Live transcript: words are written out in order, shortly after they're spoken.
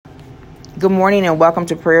Good morning and welcome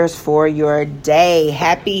to Prayers for Your Day.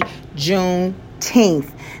 Happy Juneteenth.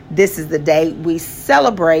 This is the day we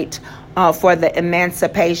celebrate for the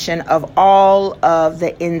emancipation of all of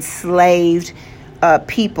the enslaved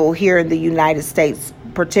people here in the United States,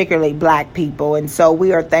 particularly Black people. And so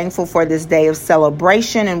we are thankful for this day of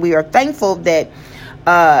celebration, and we are thankful that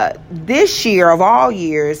this year of all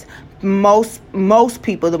years, most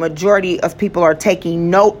people, the majority of people are taking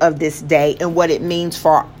note of this day and what it means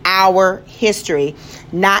for our history,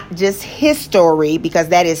 not just history, because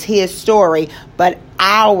that is his story, but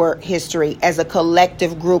our history as a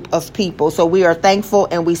collective group of people. So we are thankful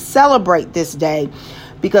and we celebrate this day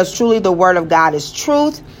because truly the word of God is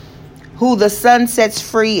truth. Who the Son sets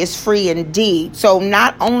free is free indeed. So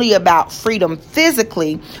not only about freedom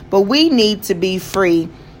physically, but we need to be free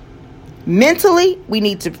mentally, we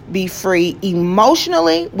need to be free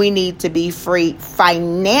emotionally, we need to be free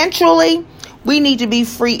financially, we need to be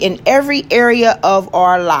free in every area of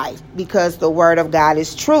our life because the word of God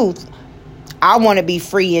is truth. I want to be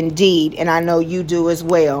free indeed, and I know you do as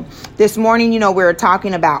well. This morning, we're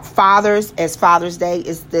talking about fathers, as Father's Day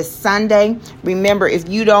is this Sunday. Remember, if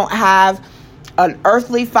you don't have an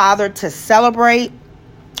earthly father to celebrate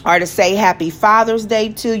or to say Happy Father's Day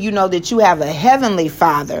to, you know that you have a heavenly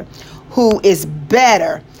Father who is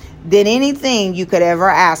better than anything you could ever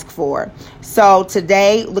ask for. So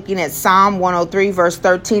today, looking at Psalm 103, verse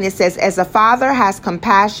 13, it says, as a father has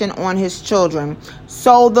compassion on his children,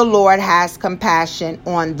 so the Lord has compassion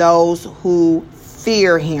on those who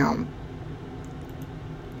fear him.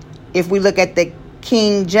 If we look at the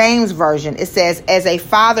King James Version, it says, as a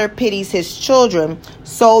father pities his children,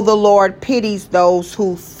 so the Lord pities those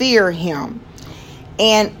who fear him.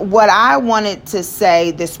 And what I wanted to say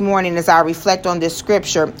this morning as I reflect on this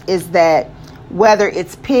scripture is that whether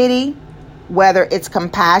it's pity, whether it's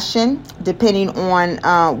compassion, depending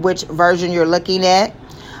on which version you're looking at,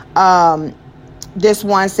 this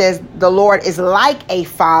one says the Lord is like a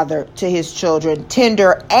father to his children,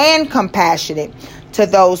 tender and compassionate to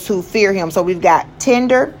those who fear him. So we've got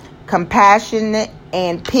tender, compassionate,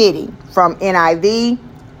 and pity from NIV,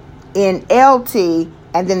 NLT,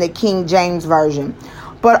 and then the King James Version.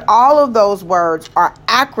 But all of those words are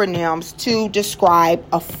acronyms to describe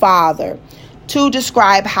a father, to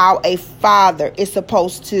describe how a father is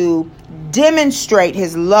supposed to demonstrate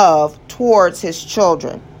his love towards his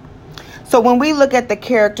children. So when we look at the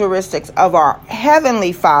characteristics of our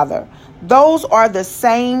heavenly Father, those are the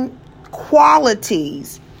same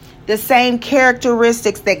qualities, the same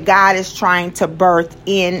characteristics that God is trying to birth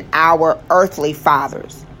in our earthly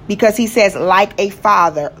fathers. Because he says like a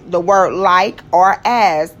father, the word like or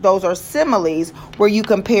as, those are similes where you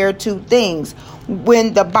compare two things.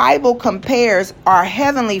 When the Bible compares our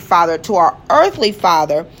heavenly Father to our earthly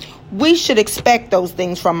father, we should expect those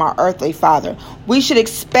things from our earthly father. We should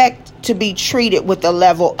expect to be treated with a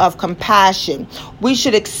level of compassion. We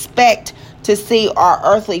should expect to see our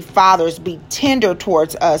earthly fathers be tender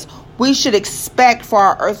towards us. We should expect for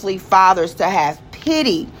our earthly fathers to have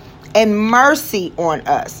pity and mercy on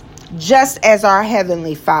us, just as our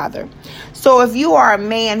heavenly Father. So if you are a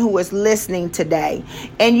man who is listening today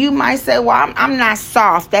and you might say, well, I'm not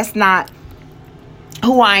soft. That's not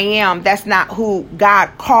who I am. That's not who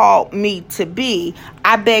God called me to be.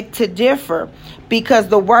 I beg to differ because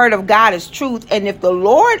the word of God is truth. And if the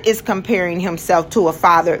Lord is comparing himself to a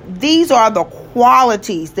father, these are the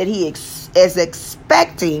qualities that he is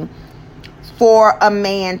expecting for a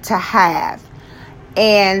man to have.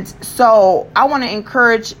 And so I want to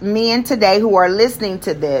encourage men today who are listening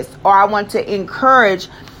to this, or I want to encourage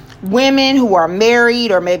women who are married,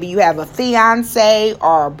 or maybe you have a fiance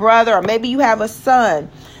or a brother, or maybe you have a son,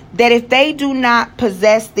 that if they do not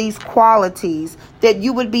possess these qualities, that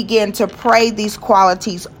you would begin to pray these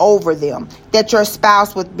qualities over them, that your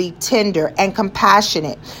spouse would be tender and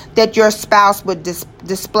compassionate, that your spouse would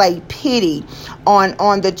display pity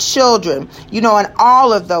on the children, and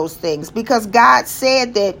all of those things, because God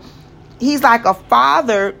said that he's like a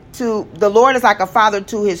father to, the Lord is like a father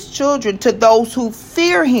to his children, to those who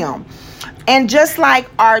fear him. And just like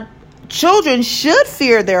our children should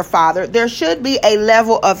fear their father, there should be a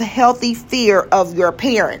level of healthy fear of your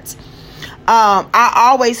parents. I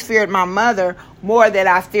always feared my mother more than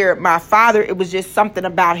I feared my father. It was just something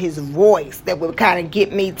about his voice that would kind of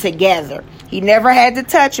get me together. He never had to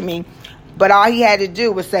touch me, but all he had to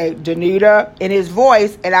do was say, Danita, in his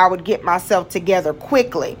voice, and I would get myself together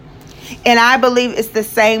quickly. And I believe it's the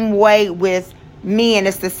same way with me, and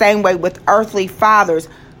it's the same way with earthly fathers.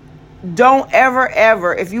 Don't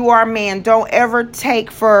ever, if you are a man, don't ever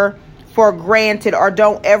take for for granted, or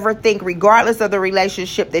don't ever think, regardless of the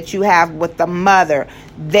relationship that you have with the mother,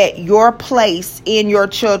 that your place in your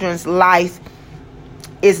children's life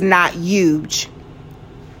is not huge.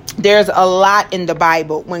 There's a lot in the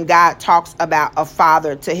Bible when God talks about a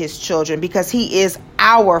father to his children, because he is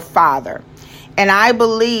our father. And I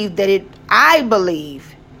believe that it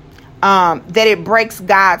breaks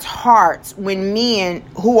God's heart when men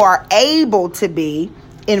who are able to be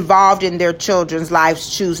involved in their children's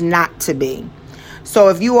lives choose not to be. So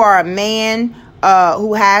if you are a man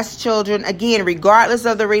who has children, again, regardless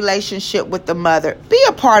of the relationship with the mother, be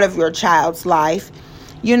a part of your child's life.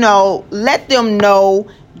 Let them know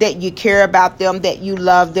that you care about them, that you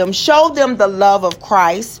love them. Show them the love of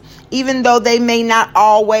Christ, even though they may not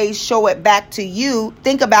always show it back to you.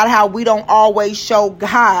 Think about how we don't always show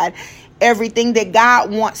God everything that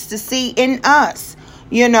God wants to see in us.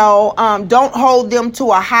 Don't hold them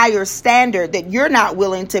to a higher standard that you're not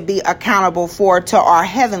willing to be accountable for to our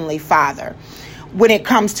Heavenly Father. When it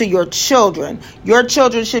comes to your children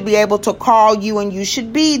should be able to call you and you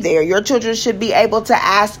should be there. Your children should be able to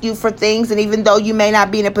ask you for things. And even though you may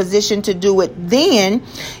not be in a position to do it then,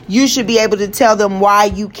 you should be able to tell them why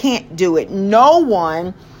you can't do it. No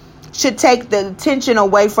one should take the attention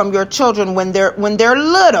away from your children when they're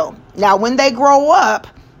little. Now, when they grow up,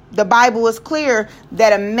 the Bible is clear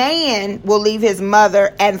that a man will leave his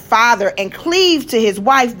mother and father and cleave to his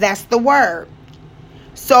wife. That's the word.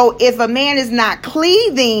 So if a man is not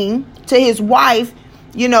cleaving to his wife,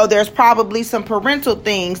 there's probably some parental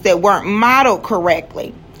things that weren't modeled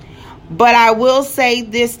correctly. But I will say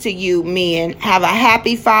this to you, men. Have a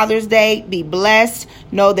happy Father's Day. Be blessed.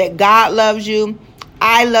 Know that God loves you.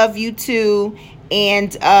 I love you too.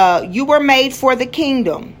 And you were made for the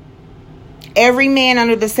kingdom. Every man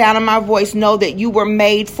under the sound of my voice, know that you were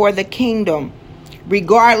made for the kingdom.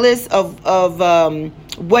 Regardless of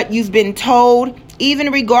what you've been told,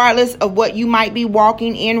 even regardless of what you might be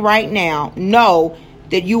walking in right now, know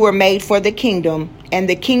that you were made for the kingdom, and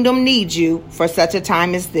the kingdom needs you for such a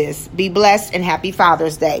time as this. Be blessed and happy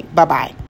Father's Day. Bye-bye.